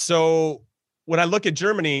 So when I look at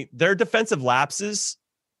Germany, their defensive lapses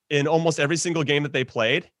in almost every single game that they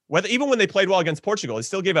played, even when they played well against Portugal, they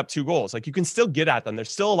still gave up 2 goals. Like, you can still get at them. There's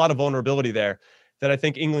still a lot of vulnerability there that I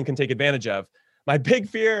think England can take advantage of. My big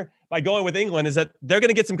fear by going with England is that they're going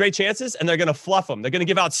to get some great chances and they're going to fluff them. They're going to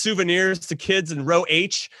give out souvenirs to kids in row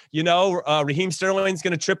H. Raheem Sterling's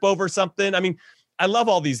going to trip over something. I mean, I love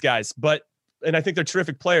all these guys, and I think they're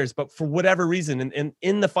terrific players, but for whatever reason,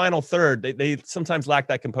 in the final third, they sometimes lack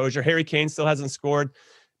that composure. Harry Kane still hasn't scored.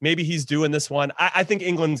 Maybe he's doing this one. I think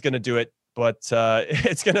England's going to do it, but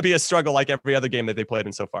it's going to be a struggle like every other game that they played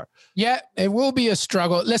in so far. Yeah, it will be a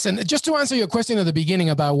struggle. Listen, just to answer your question at the beginning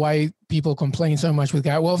about why people complain so much with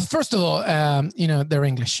guys. Well, first of all, they're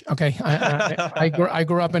English. Okay. I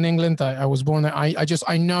grew up in England. I was born there.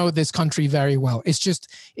 I know this country very well. It's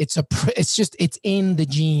in the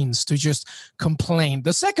genes to just complain.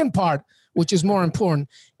 The second part, which is more important,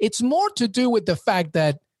 it's more to do with the fact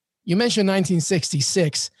that you mentioned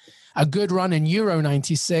 1966, a good run in Euro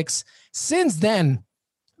 96. Since then,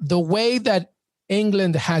 the way that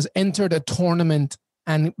England has entered a tournament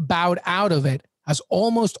and bowed out of it has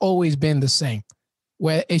almost always been the same,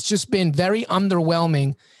 where it's just been very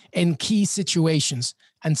underwhelming in key situations.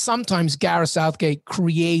 And sometimes Gareth Southgate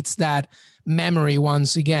creates that memory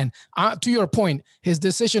once again. To your point, his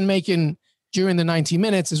decision-making during the 90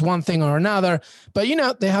 minutes is one thing or another, but,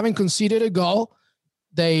 they haven't conceded a goal.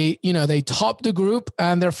 They top the group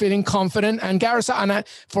and they're feeling confident. And Gareth,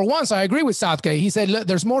 for once, I agree with Southgate. He said, look,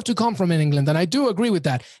 there's more to come from in England. And I do agree with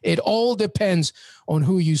that. It all depends on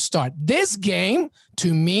who you start. This game,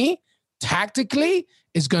 to me, tactically,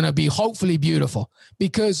 is going to be hopefully beautiful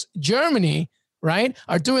because Germany, right,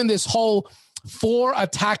 are doing this whole 4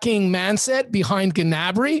 attacking man set behind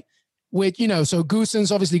Gnabry, with, so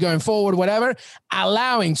Goossens obviously going forward, whatever,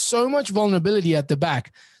 allowing so much vulnerability at the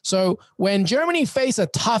back. So when Germany face a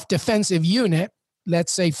tough defensive unit,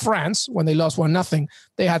 let's say France, when they lost 1-0,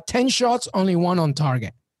 they had 10 shots, only 1 on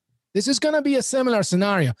target. This is going to be a similar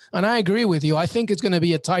scenario. And I agree with you. I think it's going to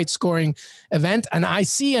be a tight scoring event. And I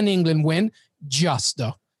see an England win just.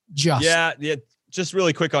 Yeah. Just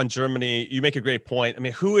really quick on Germany, you make a great point. I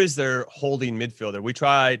mean, who is their holding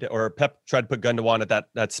midfielder? Pep tried to put Gundogan at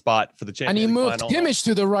that spot for the Champions League final. And he moved Kimmich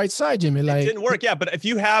to the right side, Jimmy. It didn't work, yeah. But if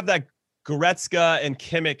you have that Goretzka and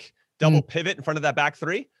Kimmich double pivot in front of that back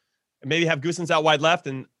 3, and maybe have Goossens out wide left,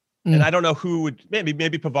 and I don't know who would, maybe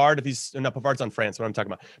Pavard, if he's not Pavard's on France, what I'm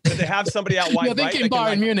talking about. But if they have somebody out wide, you're thinking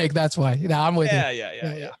Bayern Munich, that's why. I'm with you.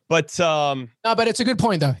 Yeah. But no, but it's a good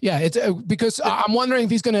point though. Yeah, it's because I'm wondering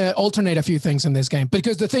if he's going to alternate a few things in this game.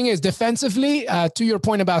 Because the thing is, defensively, to your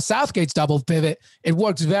point about Southgate's double pivot, it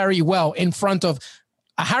works very well in front of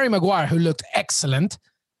a Harry Maguire who looked excellent,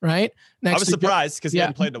 right? I was surprised because he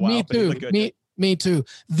hadn't played in a while. Me too. Me too.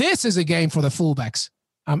 This is a game for the fullbacks.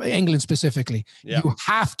 England specifically. Yeah. You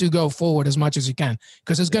have to go forward as much as you can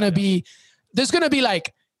because there's going to be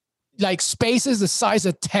like spaces the size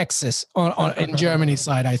of Texas on in Germany's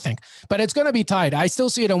side, I think. But it's going to be tight. I still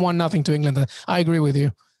see it a 1-0 to England. I agree with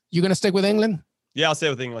you. You going to stick with England? Yeah, I'll stay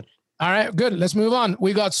with England. All right, good. Let's move on.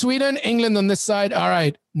 We got Sweden, England on this side. All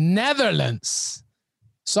right, Netherlands.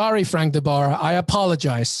 Sorry, Frank de Boer. I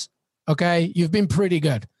apologize. Okay, you've been pretty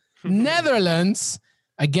good. Netherlands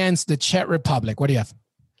against the Czech Republic. What do you have?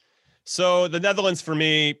 So the Netherlands, for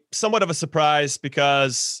me, somewhat of a surprise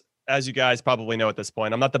because, as you guys probably know at this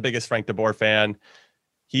point, I'm not the biggest Frank de Boer fan.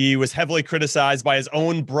 He was heavily criticized by his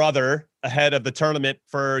own brother ahead of the tournament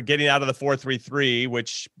for getting out of the 4-3-3,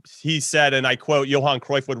 which he said, and I quote, Johan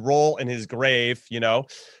Cruyff would roll in his grave, be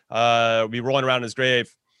rolling around in his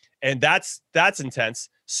grave. And that's intense.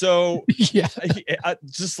 So Yeah.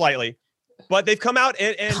 Just slightly, but they've come out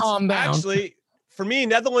and Calm down. Actually, for me,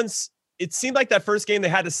 Netherlands, it seemed like that first game they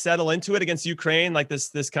had to settle into it against Ukraine, like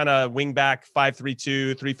this kind of wing back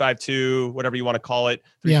 5-3-2, 3-5-2, whatever you want to call it,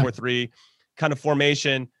 3-4-3 kind of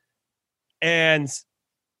formation. And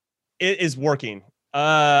it is working.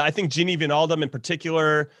 I think Gini Wijnaldum in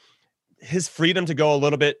particular, his freedom to go a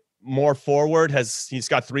little bit more forward he's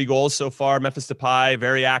got 3 goals so far. Memphis Depay,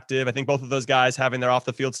 very active. I think both of those guys having their off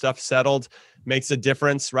the field stuff settled makes a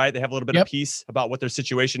difference, right? They have a little bit of peace about what their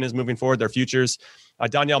situation is moving forward, their futures.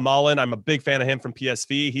 Daniel Malen, I'm a big fan of him from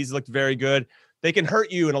PSV. He's looked very good. They can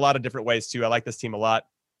hurt you in a lot of different ways too. I like this team a lot.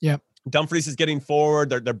 Yeah. Dumfries is getting forward.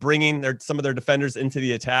 They're bringing some of their defenders into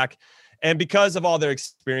the attack. And because of all their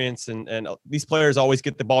experience and these players always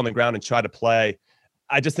get the ball on the ground and try to play,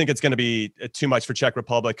 I just think it's going to be too much for Czech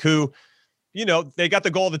Republic, who, they got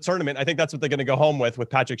the goal of the tournament. I think that's what they're going to go home with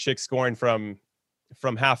Patrick Schick scoring from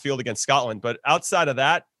half field against Scotland. But outside of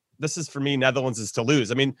that, this is, for me, Netherlands is to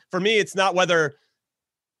lose. I mean, for me, it's not whether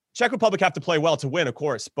Czech Republic have to play well to win, of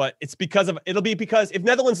course, but it'll be because if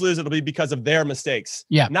Netherlands lose, it'll be because of their mistakes.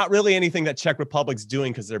 Yeah. Not really anything that Czech Republic's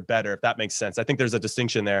doing because they're better, if that makes sense. I think there's a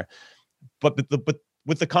distinction there. But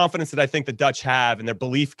with the confidence that I think the Dutch have and their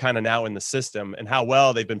belief kind of now in the system and how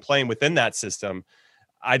well they've been playing within that system,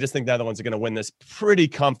 I just think Netherlands are going to win this pretty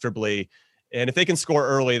comfortably. And if they can score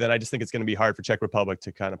early, then I just think it's going to be hard for Czech Republic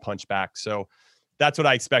to kind of punch back. So that's what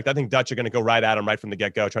I expect. I think Dutch are going to go right at them right from the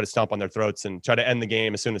get-go, try to stomp on their throats and try to end the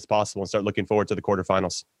game as soon as possible and start looking forward to the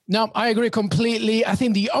quarterfinals. No, I agree completely. I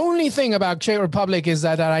think the only thing about Czech Republic is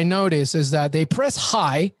that I notice is that they press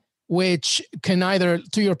high, which can either,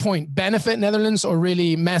 to your point, benefit Netherlands or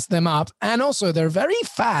really mess them up. And also, they're very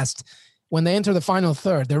fast when they enter the final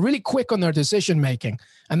third. They're really quick on their decision-making.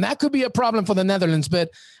 And that could be a problem for the Netherlands.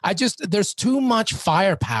 But there's too much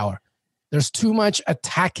firepower. There's too much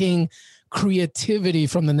attacking creativity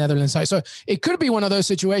from the Netherlands side. So it could be one of those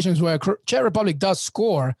situations where Czech Republic does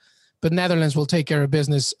score, but Netherlands will take care of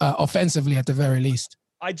business offensively at the very least.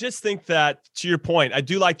 I just think that, to your point, I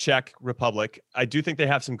do like Czech Republic. I do think they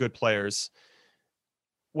have some good players.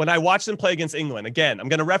 When I watch them play against England, again, I'm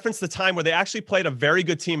going to reference the time where they actually played a very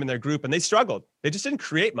good team in their group and they struggled. They just didn't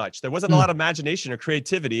create much. There wasn't a lot of imagination or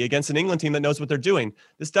creativity against an England team that knows what they're doing.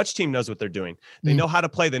 This Dutch team knows what they're doing. They know how to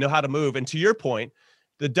play. They know how to move. And to your point,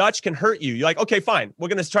 the Dutch can hurt you. You're like, okay, fine. We're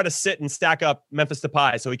going to try to sit and stack up Memphis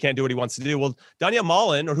Depay so he can't do what he wants to do. Well, Daniel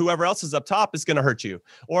Malen or whoever else is up top is going to hurt you.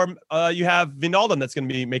 Or you have Wijnaldum that's going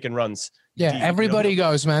to be making runs. Yeah, everybody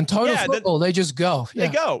goes, man. Total football, they just go.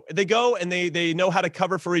 Yeah. They go, and they know how to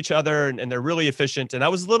cover for each other, and they're really efficient. And I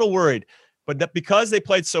was a little worried, but because they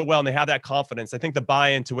played so well and they have that confidence, I think the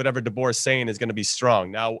buy-in to whatever De Boer is saying is going to be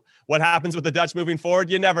strong. Now, what happens with the Dutch moving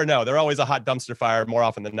forward, you never know. They're always a hot dumpster fire more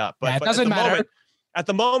often than not. But it doesn't matter. At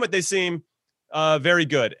the moment, they seem very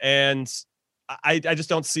good. And I just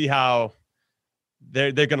don't see how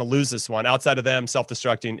they're going to lose this one outside of them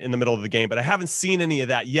self-destructing in the middle of the game. But I haven't seen any of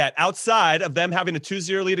that yet outside of them having a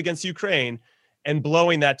 2-0 lead against Ukraine and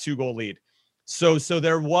blowing that 2-goal lead. So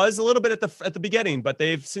there was a little bit at the beginning, but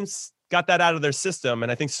they've since got that out of their system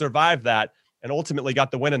and I think survived that and ultimately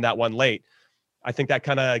got the win in that one late. I think that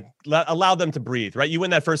kind of allowed them to breathe, right? You win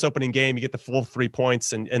that first opening game, you get the full 3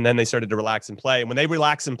 points, and then they started to relax and play. And when they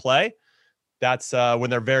relax and play, that's when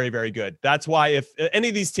they're very, very good. That's why if any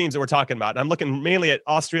of these teams that we're talking about, and I'm looking mainly at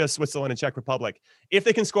Austria, Switzerland, and Czech Republic, if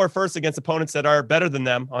they can score first against opponents that are better than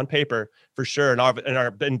them on paper, for sure, and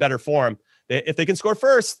are in better form, if they can score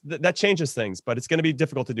first, that changes things. But it's going to be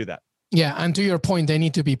difficult to do that. Yeah, and to your point, they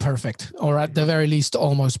need to be perfect, or at the very least,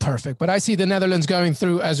 almost perfect. But I see the Netherlands going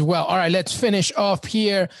through as well. All right, let's finish off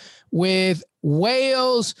here with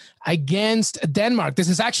Wales against Denmark. This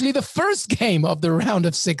is actually the first game of the round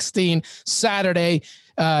of 16, Saturday,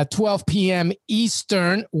 12 p.m.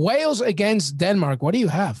 Eastern. Wales against Denmark. What do you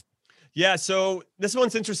have? Yeah, so this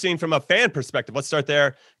one's interesting from a fan perspective. Let's start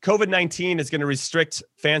there. COVID-19 is going to restrict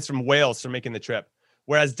fans from Wales from making the trip,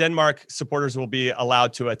 whereas Denmark supporters will be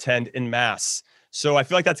allowed to attend en masse. So I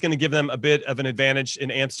feel like that's going to give them a bit of an advantage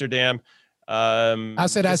in Amsterdam.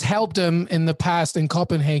 As it has helped them in the past in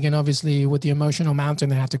Copenhagen, obviously, with the emotional mountain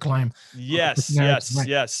they had to climb. Yes.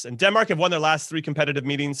 And Denmark have won their last 3 competitive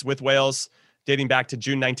meetings with Wales, dating back to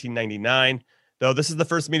June 1999. Though this is the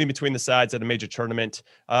first meeting between the sides at a major tournament.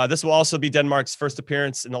 This will also be Denmark's first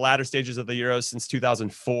appearance in the latter stages of the Euros since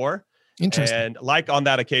 2004. Interesting. And like on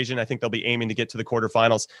that occasion, I think they'll be aiming to get to the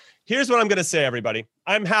quarterfinals. Here's what I'm going to say, everybody.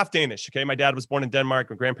 I'm half Danish. Okay. My dad was born in Denmark.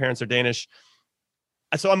 My grandparents are Danish.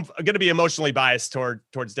 So I'm going to be emotionally biased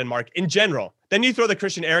towards Denmark in general. Then you throw the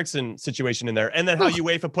Christian Eriksen situation in there, and then how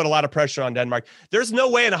UEFA put a lot of pressure on Denmark. There's no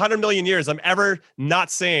way in 100 million years I'm ever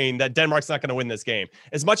not saying that Denmark's not going to win this game.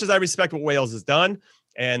 As much as I respect what Wales has done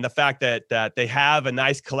and the fact that they have a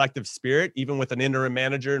nice collective spirit, even with an interim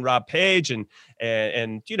manager and Rob Page, and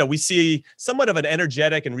we see somewhat of an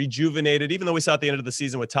energetic and rejuvenated, even though we saw at the end of the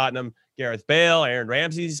season with Tottenham, Gareth Bale, Aaron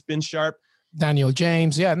Ramsey's been sharp. Daniel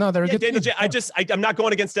James. Yeah, no, they're good. Daniel James, I'm not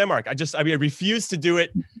going against Denmark. I refuse to do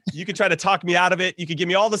it. You could try to talk me out of it. You could give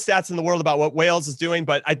me all the stats in the world about what Wales is doing,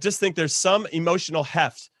 but I just think there's some emotional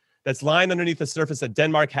heft that's lying underneath the surface that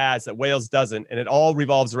Denmark has that Wales doesn't. And it all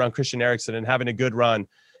revolves around Christian Eriksen and having a good run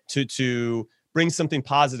to bring something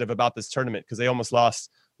positive about this tournament, because they almost lost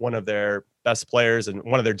one of their best players and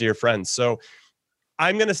one of their dear friends. So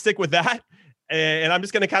I'm going to stick with that. And I'm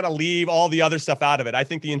just going to kind of leave all the other stuff out of it. I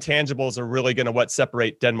think the intangibles are really going to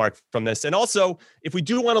separate Denmark from this. And also, if we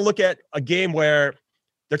do want to look at a game where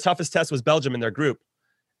their toughest test was Belgium in their group,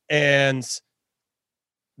 and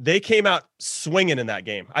they came out swinging in that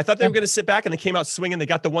game. I thought they were going to sit back, and they came out swinging. They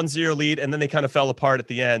got the 1-0 lead, and then they kind of fell apart at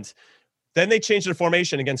the end. Then they changed their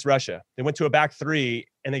formation against Russia. They went to a back three,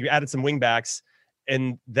 and they added some wing backs,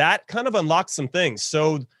 and that kind of unlocked some things.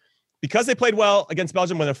 So because they played well against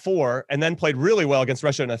Belgium with a 4 and then played really well against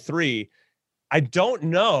Russia in a 3, I don't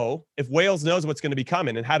know if Wales knows what's going to be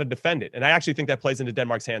coming and how to defend it. And I actually think that plays into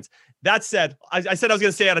Denmark's hands. That said, I said I was going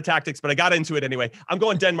to stay out of tactics, but I got into it anyway. I'm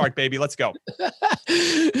going Denmark, baby. Let's go.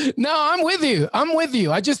 No, I'm with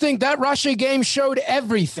you. I just think that Russia game showed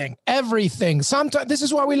everything. Sometimes this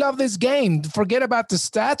is why we love this game. Forget about the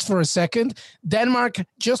stats for a second. Denmark,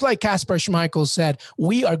 just like Kasper Schmeichel said,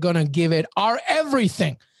 we are going to give it our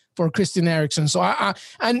everything for Christian Eriksen. So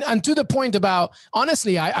and to the point about,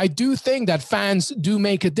 honestly, I do think that fans do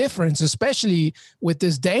make a difference, especially with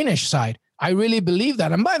this Danish side. I really believe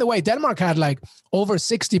that. And by the way, Denmark had like over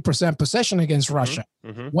 60% possession against Russia.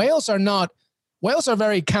 Mm-hmm. Wales are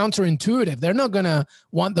very counterintuitive. They're not going to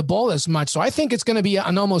want the ball as much. So I think it's going to be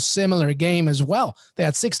an almost similar game as well. They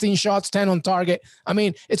had 16 shots, 10 on target. I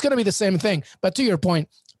mean, it's going to be the same thing. But to your point,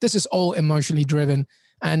 this is all emotionally driven,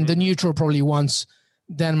 and the neutral probably wants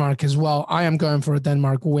Denmark as well. I am going for a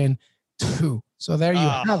Denmark win too. So there you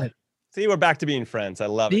have it. See, we're back to being friends. I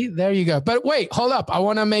love it. There you go. But wait, hold up. I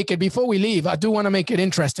want to make it, before we leave, I do want to make it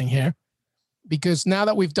interesting here, because now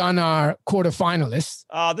that we've done our quarterfinalists.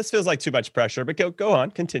 This feels like too much pressure, but go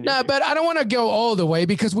on, continue. No, but I don't want to go all the way,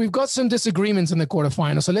 because we've got some disagreements in the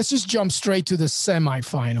quarterfinals. So let's just jump straight to the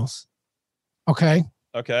semifinals. Okay.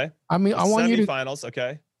 Okay. I mean, I want you to semifinals.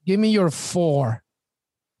 Okay. Give me your 4.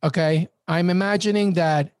 Okay. I'm imagining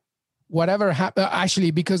that whatever happened,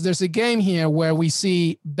 actually, because there's a game here where we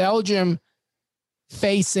see Belgium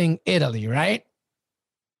facing Italy, right?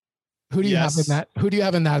 Who do you have in that? Who do you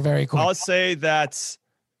have in that? Very quick. I'll say that's,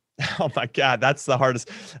 oh my God, that's the hardest.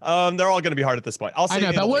 They're all going to be hard at this point. I'll say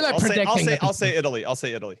Italy. But we're not predicting. I'll say Italy. I'll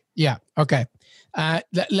say Italy. Yeah. Okay.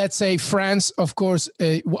 Let's say France, of course.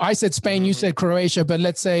 I said Spain, you said Croatia, but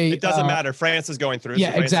let's say it doesn't matter. France is going through.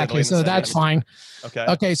 Yeah, so exactly. So that's fine. Okay.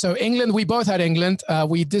 Okay. So England, we both had England.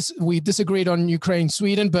 We disagreed on Ukraine,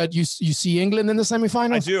 Sweden, but you see England in the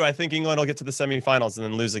semifinals? I do. I think England will get to the semifinals and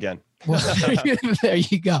then lose again. Well, there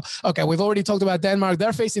you go. Okay. We've already talked about Denmark.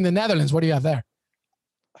 They're facing the Netherlands. What do you have there?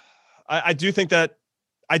 I do think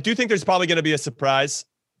there's probably going to be a surprise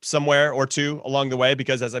somewhere or two along the way,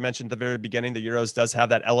 because as I mentioned at the very beginning, the Euros does have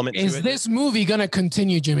that element to it. Is this movie going to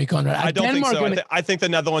continue, Jimmy Conrad? I don't think so. I think the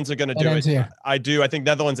Netherlands are going to do it. Here. I do. I think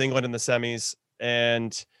Netherlands, England in the semis.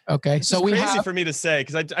 And okay, so we crazy for me to say,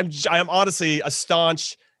 because I'm honestly a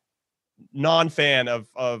staunch non-fan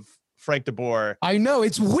of Frank de Boer. I know,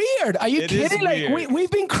 it's weird. Are you kidding? Like we've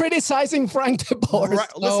been criticizing Frank de Boer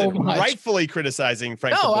rightfully criticizing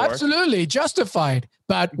Frank de Boer. No, absolutely justified.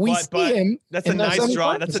 But we see him. That's a nice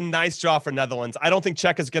draw. That's a nice draw for Netherlands. I don't think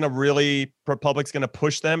Czech is going to Republic's going to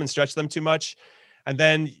push them and stretch them too much. And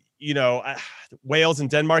then, Wales and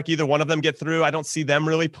Denmark, either one of them get through. I don't see them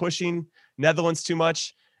really pushing Netherlands too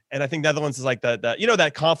much. And I think Netherlands is like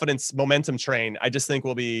that confidence momentum train. I just think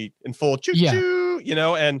we'll be in full choo-choo,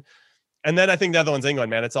 and then I think Netherlands,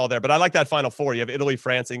 England, man, it's all there. But I like that Final Four. You have Italy,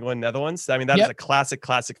 France, England, Netherlands. I mean, that is a classic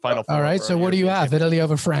Final Four. All right. So what do you have? Italy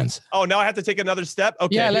over France. Oh, now I have to take another step?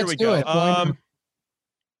 Okay, yeah, here we go. It.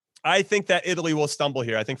 I think that Italy will stumble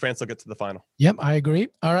here. I think France will get to the final. Yep, I agree.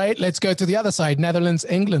 All right, let's go to the other side. Netherlands,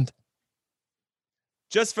 England.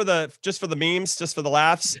 Just for the memes, just for the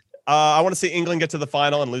laughs, I want to see England get to the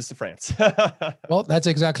final and lose to France. Well, that's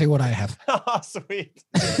exactly what I have. Oh, sweet.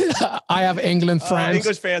 I have England, France.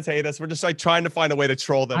 English fans hate us. We're just like trying to find a way to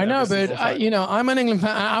troll them. I know, but I'm an England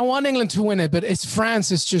fan. I want England to win it, but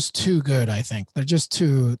France is just too good. I think they're just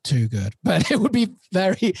too good. But it would be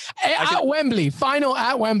very Wembley, final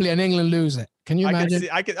at Wembley, and England lose it. Can you imagine?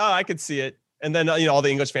 I could see it. And then all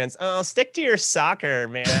the English fans, stick to your soccer,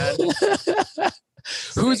 man.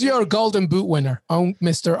 Who's your golden boot winner?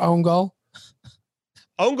 Mr. Own Goal?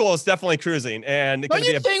 Own Goal is definitely cruising, and don't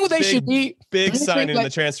you think they should be big signing in the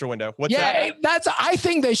transfer window? What's that? I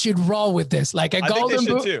think they should roll with this, like a golden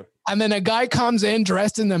boot, too. And then a guy comes in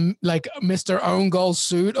dressed in the like Mr. Own Goal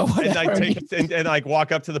suit or whatever, and like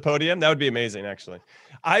walk up to the podium. That would be amazing. Actually,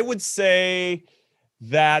 I would say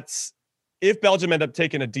that if Belgium end up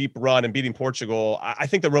taking a deep run and beating Portugal, I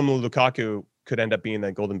think that Romelu Lukaku could end up being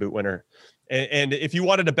the golden boot winner. And if you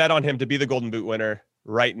wanted to bet on him to be the golden boot winner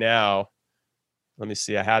right now, let me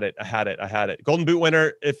see. I had it. Golden boot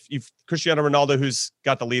winner, if you've Cristiano Ronaldo, who's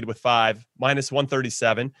got the lead with 5, minus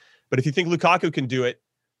 137. But if you think Lukaku can do it,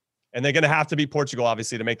 and they're going to have to beat Portugal,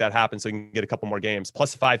 obviously, to make that happen so you can get a couple more games,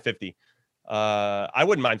 plus 550. I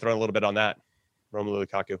wouldn't mind throwing a little bit on that, Romelu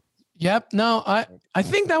Lukaku. Yep. No, I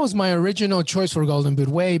think that was my original choice for Golden Boot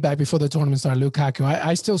way back before the tournament started. Lukaku.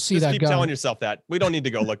 I still see Just that. Keep telling yourself that. We don't need to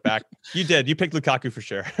go look back. You did. You picked Lukaku for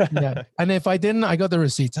sure. Yeah. And if I didn't, I got the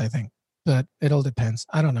receipts, I think. But it all depends.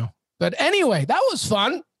 I don't know. But anyway, that was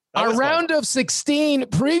fun. Our round of 16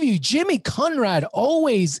 preview. Jimmy Conrad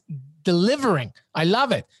always delivering. I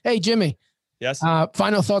love it. Hey, Jimmy. Yes.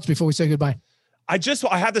 Final thoughts before we say goodbye. I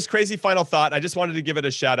had this crazy final thought. I just wanted to give it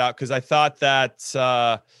a shout out because I thought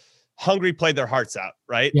that Hungary played their hearts out,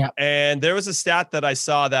 right? Yeah. And there was a stat that I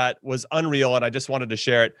saw that was unreal, and I just wanted to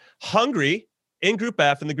share it. Hungary in Group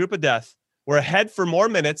F, in the group of death, were ahead for more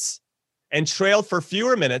minutes and trailed for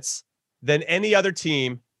fewer minutes than any other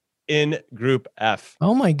team in Group F.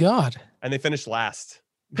 Oh my God. And they finished last.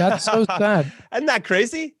 That's so sad. Isn't that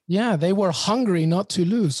crazy? Yeah, they were hungry not to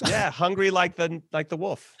lose. Yeah, hungry like the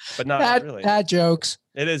wolf, but not really. Bad jokes.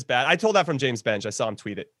 It is bad. I told that from James Benj. I saw him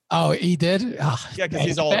tweet it. Oh, he did? Oh, yeah, because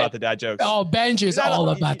he's all about the dad jokes. Oh, Benj is all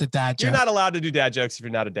about the dad jokes. You're not allowed to do dad jokes if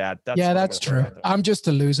you're not a dad. That's true. I'm just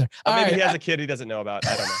a loser. Maybe he has a kid he doesn't know about.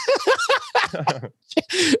 I don't know.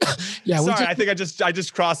 Yeah. Sorry, I think I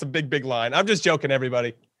just crossed a big line. I'm just joking,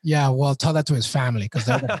 everybody. Yeah, well, tell that to his family.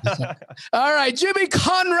 All right, Jimmy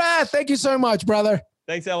Conrad, thank you so much, brother.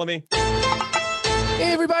 Thanks, Elamy.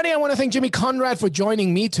 Hey, everybody, I want to thank Jimmy Conrad for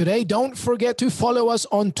joining me today. Don't forget to follow us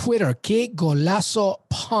on Twitter, Que Golazo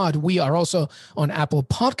Pod. We are also on Apple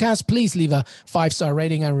Podcasts. Please leave a 5-star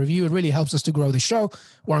rating and review. It really helps us to grow the show.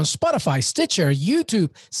 We're on Spotify, Stitcher, YouTube,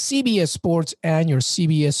 CBS Sports, and your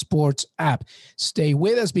CBS Sports app. Stay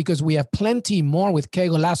with us because we have plenty more with Que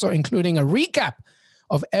Golazo, including a recap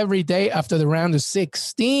of every day after the round of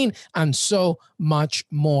 16 and so much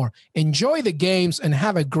more. Enjoy the games and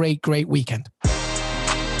have a great weekend.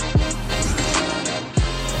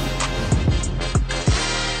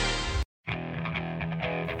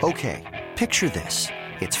 Okay, picture this.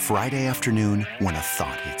 It's Friday afternoon when a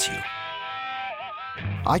thought hits you.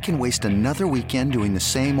 I can waste another weekend doing the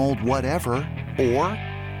same old whatever, or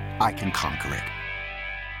I can conquer it.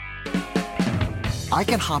 I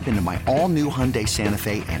can hop into my all-new Hyundai Santa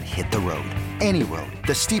Fe and hit the road. Any road.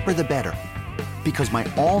 The steeper, the better. Because my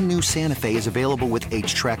all-new Santa Fe is available with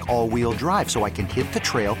H-Track all-wheel drive, so I can hit the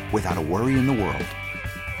trail without a worry in the world.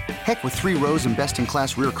 Heck, with 3 rows and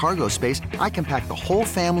best-in-class rear cargo space, I can pack the whole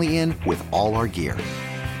family in with all our gear.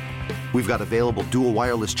 We've got available dual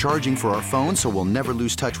wireless charging for our phones, so we'll never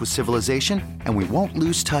lose touch with civilization, and we won't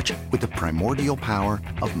lose touch with the primordial power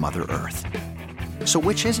of Mother Earth. So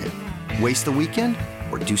which is it? Waste the weekend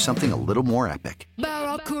or do something a little more epic?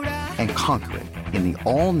 And conquer it in the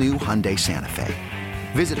all-new Hyundai Santa Fe.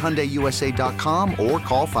 Visit HyundaiUSA.com or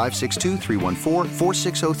call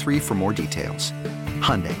 562-314-4603 for more details.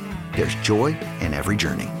 Hyundai, there's joy in every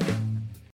journey.